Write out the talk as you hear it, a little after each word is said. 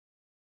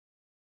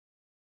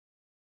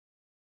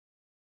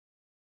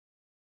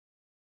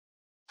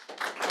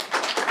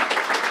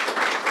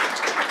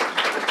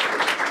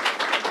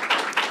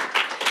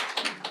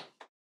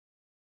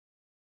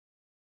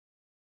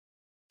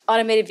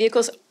automated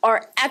vehicles are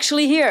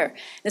actually here.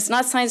 It's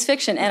not science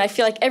fiction. And I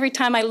feel like every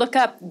time I look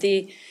up,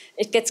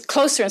 it gets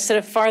closer instead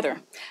of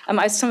farther.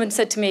 Someone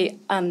said to me,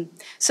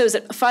 so is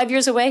it 5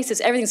 years away? He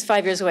says, everything's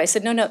 5 years away. I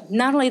said, no,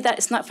 not only that,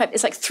 it's not 5,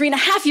 it's like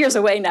 3.5 years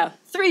away now,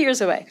 3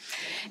 years away.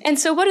 And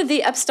so what do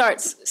the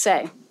upstarts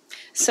say?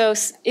 So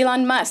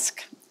Elon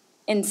Musk,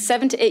 in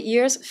 7 to 8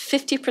 years,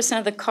 50%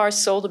 of the cars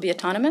sold will be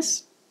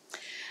autonomous.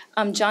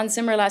 John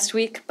Zimmer last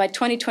week, by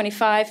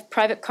 2025,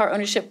 private car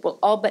ownership will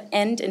all but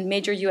end in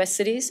major US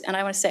cities. And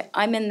I want to say,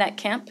 I'm in that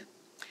camp.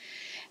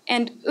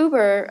 And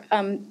Uber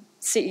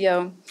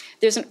CEO,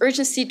 there's an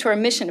urgency to our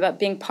mission about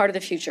being part of the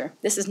future.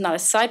 This is not a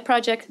side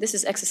project. This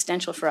is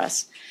existential for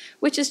us,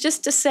 which is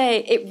just to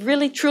say it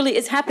really, truly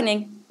is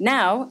happening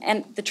now.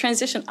 And the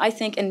transition, I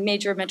think, in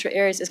major metro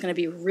areas is going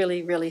to be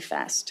really, really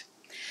fast.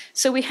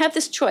 So we have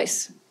this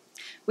choice.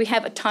 We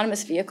have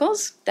autonomous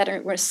vehicles that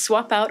are going to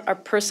swap out our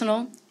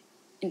personal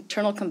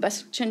internal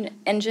combustion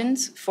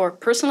engines for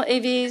personal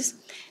AVs.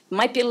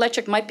 Might be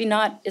electric, might be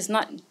not, is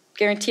not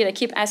guaranteed. I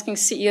keep asking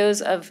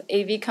CEOs of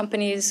AV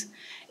companies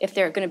if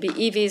they're going to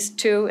be EVs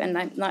too, and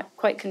I'm not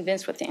quite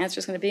convinced what the answer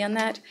is going to be on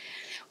that.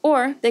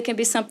 Or they can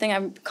be something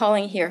I'm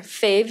calling here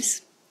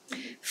FAVES,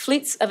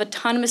 fleets of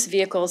autonomous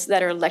vehicles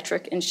that are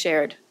electric and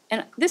shared.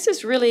 And this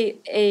is really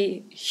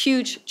a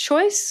huge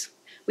choice.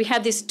 We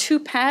have these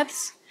two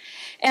paths,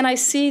 and I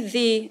see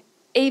the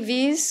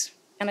AVs,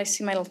 and I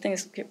see my little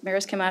things,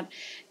 mirrors come out,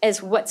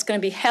 as what's going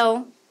to be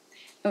hell.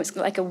 And it's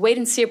like a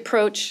wait-and-see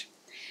approach.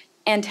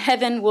 And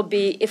heaven will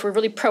be if we're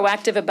really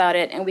proactive about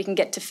it and we can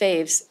get to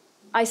FAVES.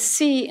 I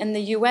see in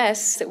the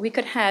US that we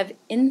could have,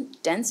 in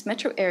dense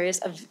metro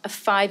areas, a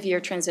 5-year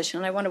transition.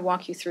 And I want to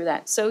walk you through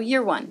that. So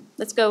year one,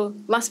 let's go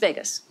Las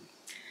Vegas.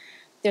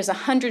 There's a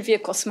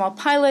 100-vehicle small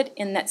pilot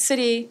in that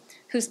city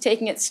who's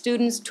taking it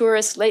students,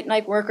 tourists,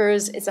 late-night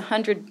workers. It's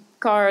 100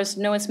 cars,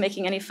 no one's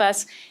making any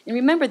fuss. And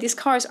remember, these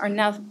cars are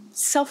now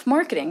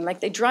self-marketing. Like,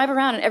 they drive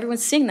around and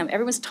everyone's seeing them.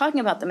 Everyone's talking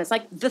about them. It's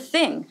like the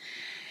thing.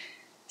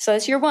 So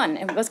that's year one.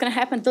 And what's going to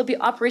happen? There'll be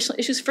operational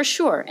issues for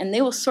sure, and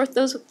they will sort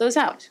those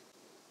out.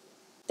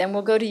 Then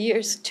we'll go to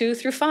years 2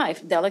 through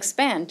 5. They'll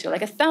expand to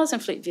like a 1,000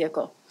 fleet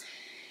vehicle.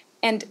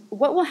 And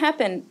what will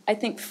happen, I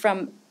think,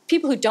 from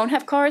people who don't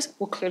have cars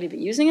will clearly be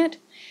using it.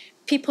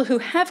 People who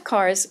have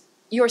cars,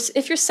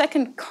 if your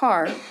second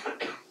car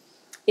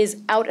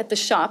is out at the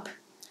shop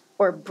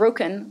or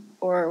broken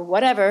or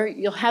whatever,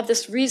 you'll have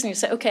this reason. You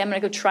say, okay, I'm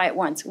going to go try it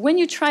once. When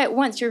you try it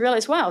once, you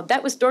realize, wow,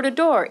 that was door to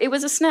door. It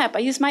was a snap. I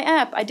used my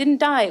app. I didn't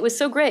die. It was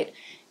so great.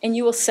 And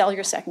you will sell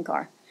your second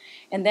car.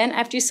 And then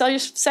after you sell your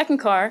second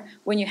car,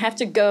 when you have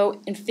to go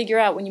and figure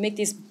out, when you make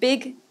these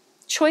big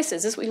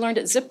choices, this is what we learned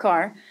at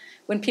Zipcar,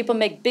 when people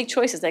make big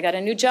choices, they got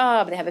a new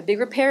job, they have a big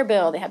repair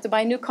bill, they have to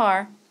buy a new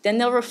car, then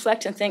they'll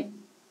reflect and think,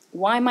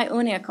 why am I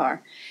owning a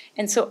car?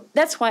 And so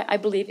that's why I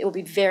believe it will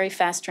be very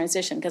fast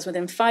transition, because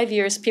within 5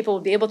 years, people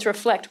will be able to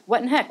reflect,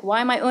 what in heck,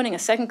 why am I owning a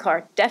second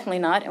car? Definitely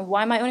not. And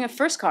why am I owning a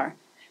first car?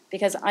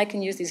 Because I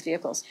can use these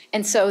vehicles.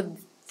 And so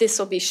this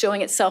will be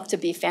showing itself to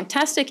be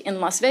fantastic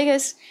in Las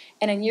Vegas.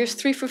 And in years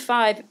 3 through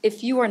 5,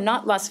 if you are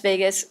not Las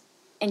Vegas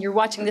and you're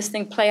watching this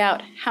thing play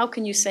out, how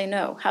can you say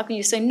no? How can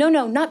you say, no,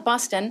 not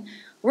Boston.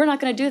 We're not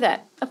going to do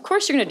that. Of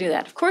course you're going to do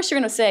that. Of course you're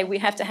going to say, we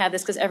have to have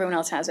this because everyone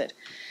else has it.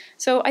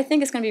 So I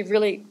think it's going to be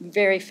really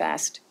very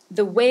fast.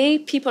 The way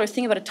people are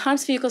thinking about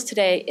autonomous vehicles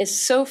today is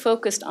so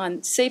focused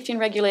on safety and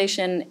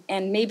regulation,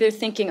 and maybe they're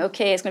thinking,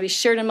 okay, it's going to be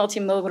shared and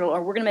multimodal,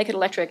 or we're going to make it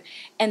electric.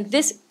 And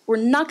we're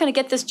not going to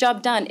get this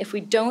job done if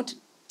we don't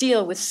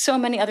deal with so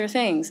many other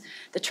things.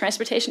 The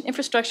transportation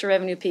infrastructure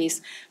revenue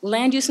piece,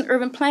 land use and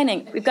urban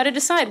planning. We've got to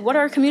decide, what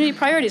are our community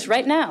priorities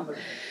right now?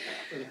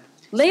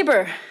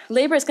 Labor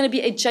is going to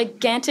be a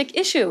gigantic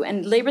issue,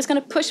 and labor is going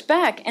to push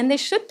back, and they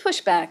should push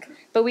back.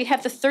 But we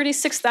have the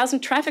 36,000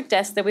 traffic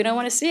deaths that we don't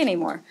want to see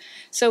anymore.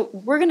 So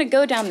we're going to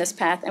go down this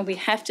path, and we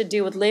have to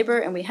deal with labor,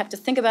 and we have to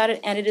think about it,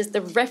 and it is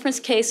the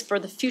reference case for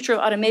the future of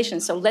automation.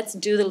 So let's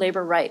do the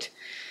labor right.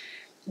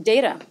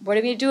 Data. What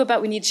do we do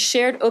about? We need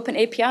shared open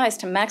APIs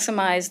to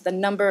maximize the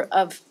number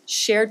of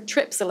shared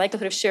trips, the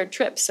likelihood of shared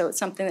trips. So it's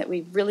something that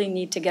we really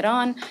need to get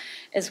on,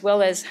 as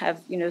well as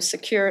have,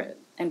 secure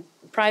and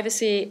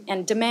privacy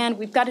and demand.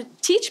 We've got to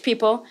teach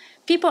people.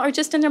 People are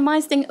just in their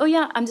minds thinking, oh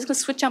yeah, I'm just going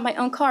to switch out my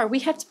own car. We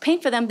have to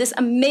paint for them this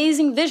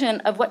amazing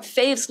vision of what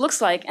FAVES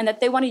looks like, and that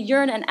they want to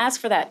yearn and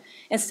ask for that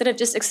instead of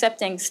just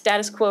accepting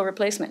status quo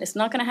replacement. It's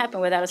not going to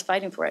happen without us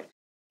fighting for it.